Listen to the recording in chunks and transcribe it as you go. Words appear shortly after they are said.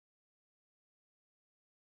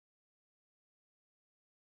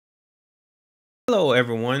Hello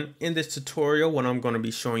everyone, in this tutorial what I'm going to be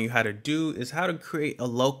showing you how to do is how to create a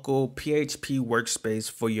local PHP workspace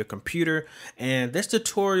for your computer, and this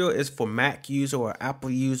tutorial is for Mac user or Apple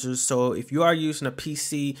users. So if you are using a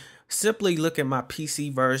PC, simply look at my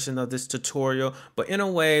PC version of this tutorial. But in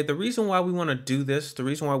a way, the reason why we want to do this, the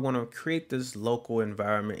reason why I want to create this local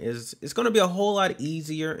environment is it's going to be a whole lot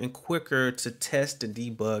easier and quicker to test and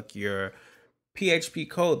debug your PHP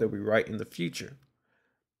code that we write in the future.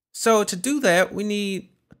 So to do that, we need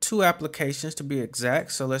two applications to be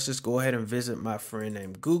exact. So let's just go ahead and visit my friend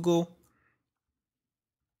named Google.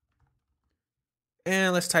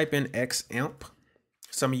 And let's type in XAMPP.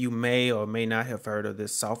 Some of you may or may not have heard of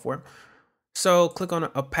this software. So click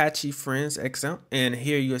on Apache Friends XAMPP, and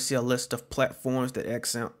here you'll see a list of platforms that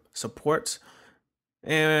XAMPP supports.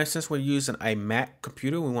 And since we're using a Mac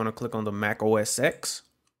computer, we want to click on the Mac OS X.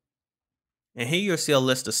 And here you'll see a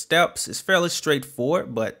list of steps. It's fairly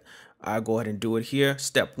straightforward, but I'll go ahead and do it here.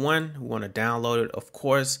 Step 1, we want to download it, of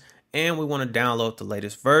course, and we want to download the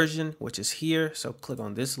latest version, which is here. So click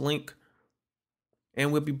on this link,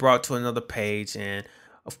 and we'll be brought to another page. And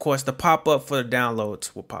of course, the pop-up for the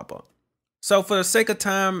downloads will pop up. So for the sake of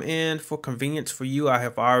time and for convenience for you, I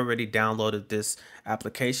have already downloaded this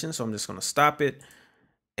application. So I'm just going to stop it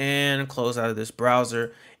and close out of this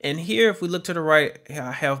browser. And here, if we look to the right,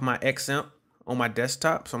 I have my XAMPP on my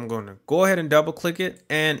desktop. So I'm going to go ahead and double click it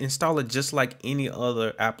and install it just like any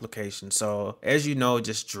other application. So as you know,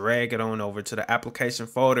 just drag it on over to the application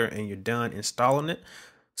folder and you're done installing it.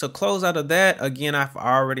 So close out of that. Again, I've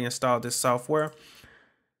already installed this software.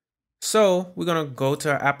 So we're going to go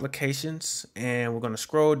to our applications and we're going to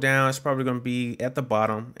scroll down. It's probably going to be at the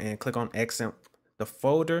bottom, and click on XAMPP, the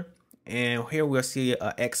folder. And here we'll see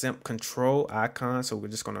a XAMPP control icon. So we're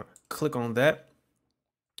just going to click on that.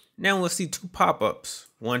 Now we'll see two pop-ups.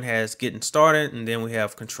 One has getting started, and then we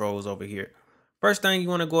have controls over here. First thing you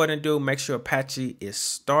want to go ahead and do, make sure Apache is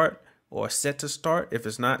start or set to start. If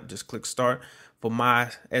it's not, just click start. For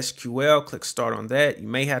MySQL, click start on that. You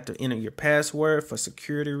may have to enter your password for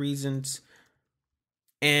security reasons.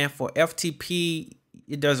 And for FTP,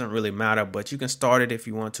 it doesn't really matter, but you can start it if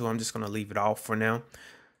you want to. I'm just going to leave it off for now.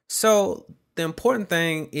 So the important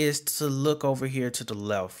thing is to look over here to the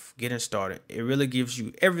left, getting started. It really gives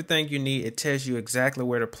you everything you need. It tells you exactly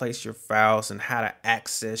where to place your files and how to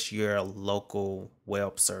access your local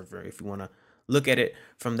web server if you want to look at it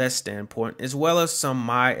from that standpoint, as well as some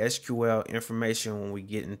MySQL information when we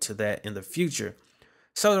get into that in the future.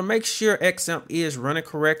 So to make sure XAMPP is running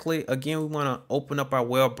correctly, again, we want to open up our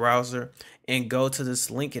web browser and go to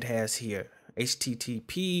this link it has here,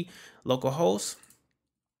 HTTP localhost.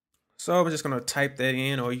 So I'm just going to type that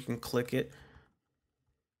in, or you can click it.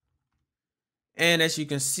 And as you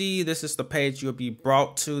can see, this is the page you'll be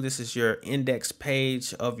brought to. This is your index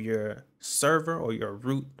page of your server or your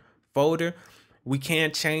root folder. We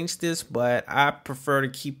can change this, but I prefer to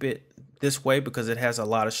keep it this way because it has a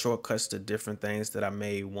lot of shortcuts to different things that I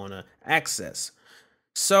may want to access.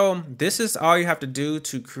 So this is all you have to do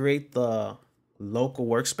to create the local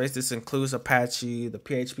workspace. This includes Apache, the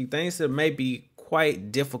PHP, things that may be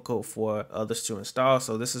quite difficult for others to install.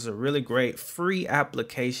 So this is a really great free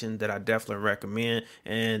application that I definitely recommend,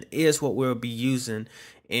 and is what we'll be using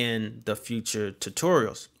in the future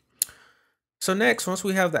tutorials. So next, once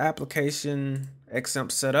we have the application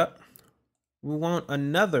XAMPP set up, we want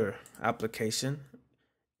another application,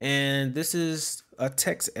 and this is a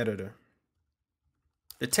text editor.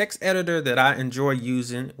 The text editor that I enjoy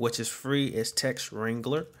using, which is free, is Text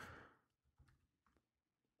Wrangler.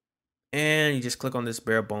 And you just click on this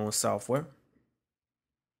bare bones software.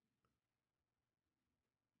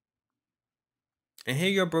 And here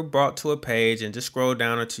you're brought to a page, and just scroll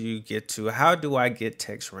down until you get to how do I get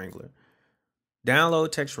Text Wrangler.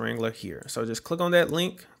 Download Text Wrangler here. So just click on that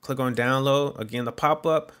link, click on download. Again, the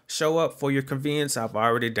pop-up show up for your convenience. I've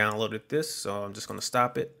already downloaded this, so I'm just going to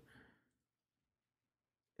stop it.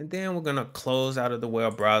 And then we're going to close out of the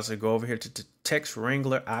web browser, go over here to the Text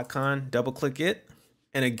Wrangler icon, double click it.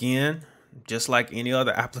 And again, just like any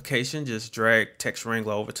other application, just drag Text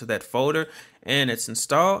Wrangler over to that folder and it's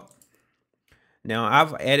installed. Now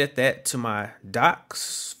I've added that to my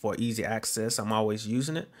docs for easy access. I'm always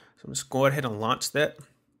using it. So I'm just go ahead and launch that.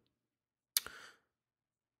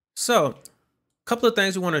 So a couple of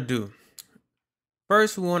things we want to do.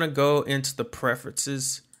 First, we want to go into the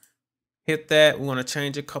preferences. Hit that. We want to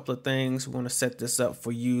change a couple of things. We want to set this up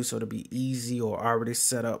for you so it'll be easy or already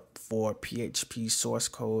set up for PHP source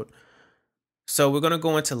code. So we're going to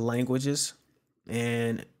go into languages,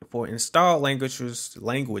 and for install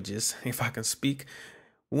languages, if I can speak,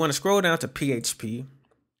 we want to scroll down to PHP,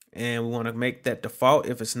 and we want to make that default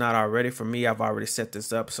if it's not already. For me, I've already set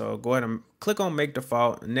this up, so go ahead and click on make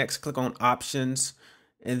default. Next, click on options,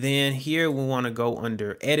 and then here we want to go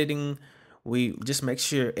under editing. We just make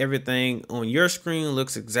sure everything on your screen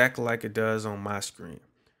looks exactly like it does on my screen.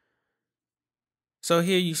 So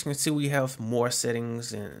here you can see we have more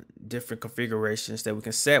settings and different configurations that we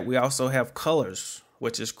can set. We also have colors,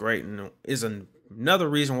 which is great, and is another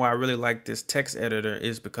reason why I really like this text editor,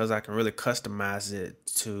 is because I can really customize it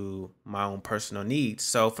to my own personal needs.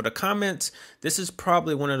 So for the comments, this is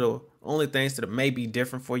probably one of the only things that may be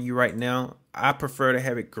different for you right now. I prefer to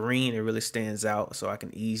have it green. It really stands out so I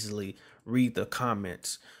can easily read the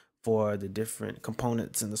comments for the different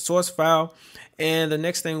components in the source file. And the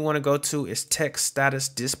next thing we want to go to is text status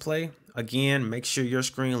display. Again, make sure your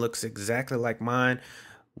screen looks exactly like mine.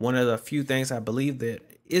 One of the few things I believe that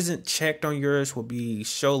isn't checked on yours will be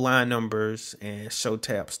show line numbers and show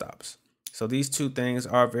tab stops. So these two things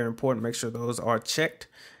are very important. Make sure those are checked.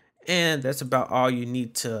 And that's about all you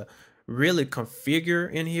need to really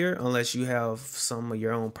configure in here, unless you have some of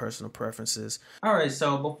your own personal preferences. All right,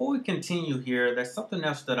 so before we continue here, there's something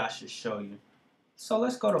else that I should show you. So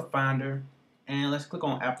let's go to Finder and let's click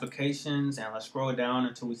on Applications, and let's scroll down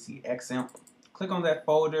until we see XAMPP. Click on that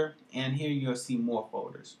folder, and here you'll see more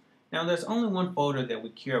folders. Now there's only one folder that we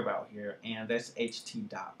care about here, and that's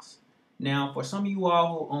Htdocs. Now, for some of you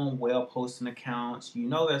all who own web hosting accounts, you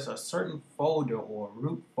know there's a certain folder or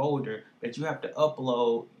root folder that you have to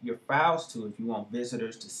upload your files to if you want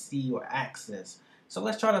visitors to see or access. So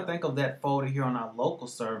let's try to think of that folder here on our local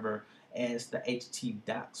server as the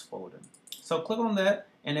Htdocs folder. So click on that,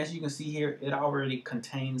 and as you can see here, it already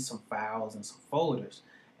contains some files and some folders.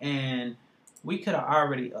 And we could have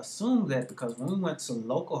already assumed that, because when we went to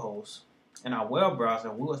localhost, in our web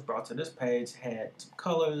browser, we was brought to this page, had some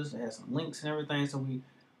colors, had some links and everything, so we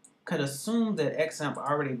could assume that XAMPP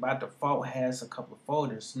already by default has a couple of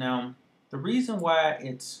folders. Now, the reason why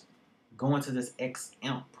it's going to this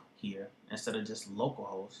XAMPP here instead of just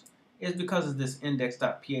localhost is because of this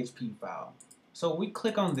index.php file. So we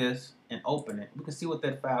click on this and open it, we can see what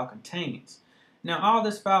that file contains. Now, all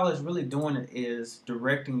this file is really doing is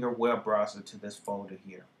directing your web browser to this folder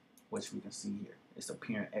here, which we can see here. It's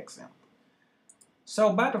appearing XAMPP.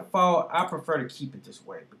 So by default, I prefer to keep it this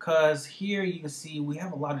way, because here you can see we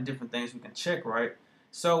have a lot of different things we can check, right?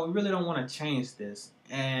 So we really don't want to change this.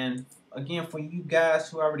 And again, for you guys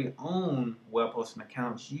who already own web hosting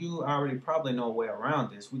accounts, you already probably know a way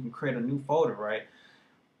around this. We can create a new folder, right?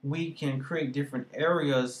 We can create different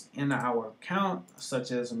areas in our account,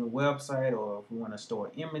 such as a new website, or if we want to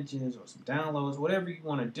store images or some downloads, whatever you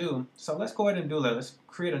want to do. So let's go ahead and do that. Let's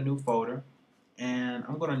create a new folder. And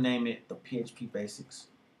I'm going to name it the PHP Basics.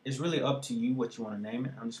 It's really up to you what you want to name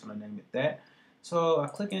it. I'm just going to name it that. So I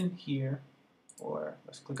click in here, or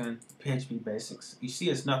let's click on PHP Basics. You see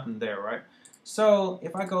it's nothing there, right? So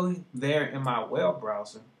if I go there in my web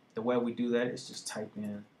browser, the way we do that is just type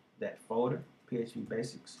in that folder, PHP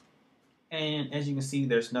Basics. And as you can see,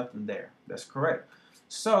 there's nothing there. That's correct.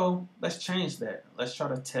 So let's change that. Let's try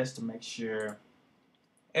to test to make sure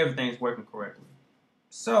everything's working correctly.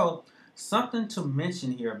 So something to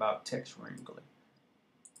mention here about text wrangling.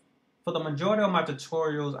 For the majority of my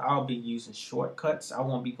tutorials, I'll be using shortcuts. I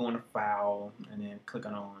won't be going to File and then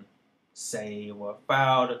clicking on Save, or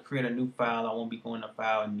File to create a new file. I won't be going to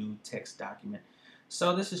File, New Text Document.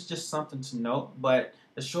 So this is just something to note, but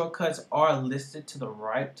the shortcuts are listed to the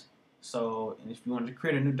right. So if you wanted to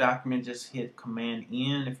create a new document, just hit Command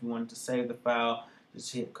N. If you wanted to save the file,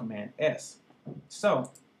 just hit Command S.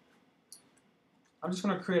 So I'm just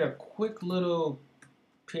going to create a quick little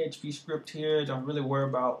PHP script here. Don't really worry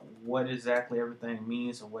about what exactly everything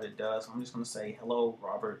means or what it does. I'm just going to say hello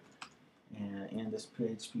Robert, and in this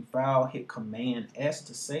PHP file, hit Command S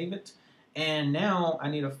to save it. And now I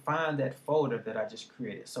need to find that folder that I just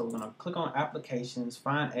created. So we're going to click on Applications,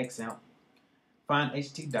 find XAMPP, find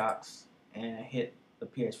Htdocs, and hit the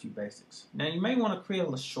PHP Basics. Now you may want to create a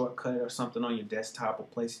little shortcut or something on your desktop, or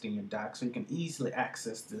place it in your dock so you can easily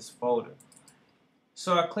access this folder.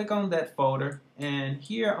 So I click on that folder, and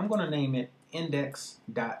here I'm going to name it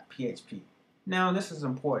index.php. Now this is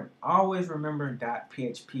important. Always remember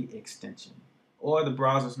 .php extension, or the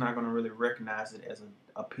browser's not going to really recognize it as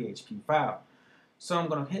a PHP file. So I'm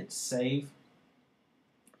going to hit save.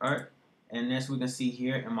 Alright, and as we can see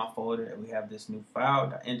here in my folder, we have this new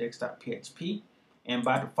file, index.php. And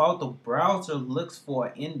by default, the browser looks for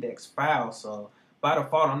an index file. So by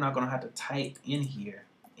default, I'm not going to have to type in here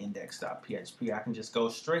index.php. I can just go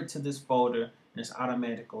straight to this folder, and it's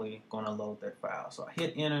automatically going to load that file. So I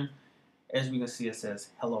hit enter. As we can see, it says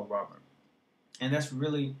hello Robert. And that's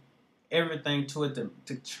really everything to it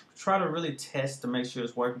to try to really test to make sure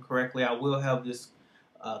it's working correctly. I will have this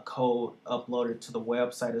code uploaded to the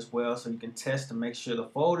website as well, so you can test to make sure the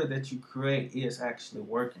folder that you create is actually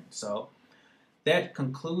working. So that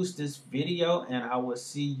concludes this video, and I will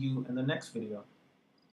see you in the next video.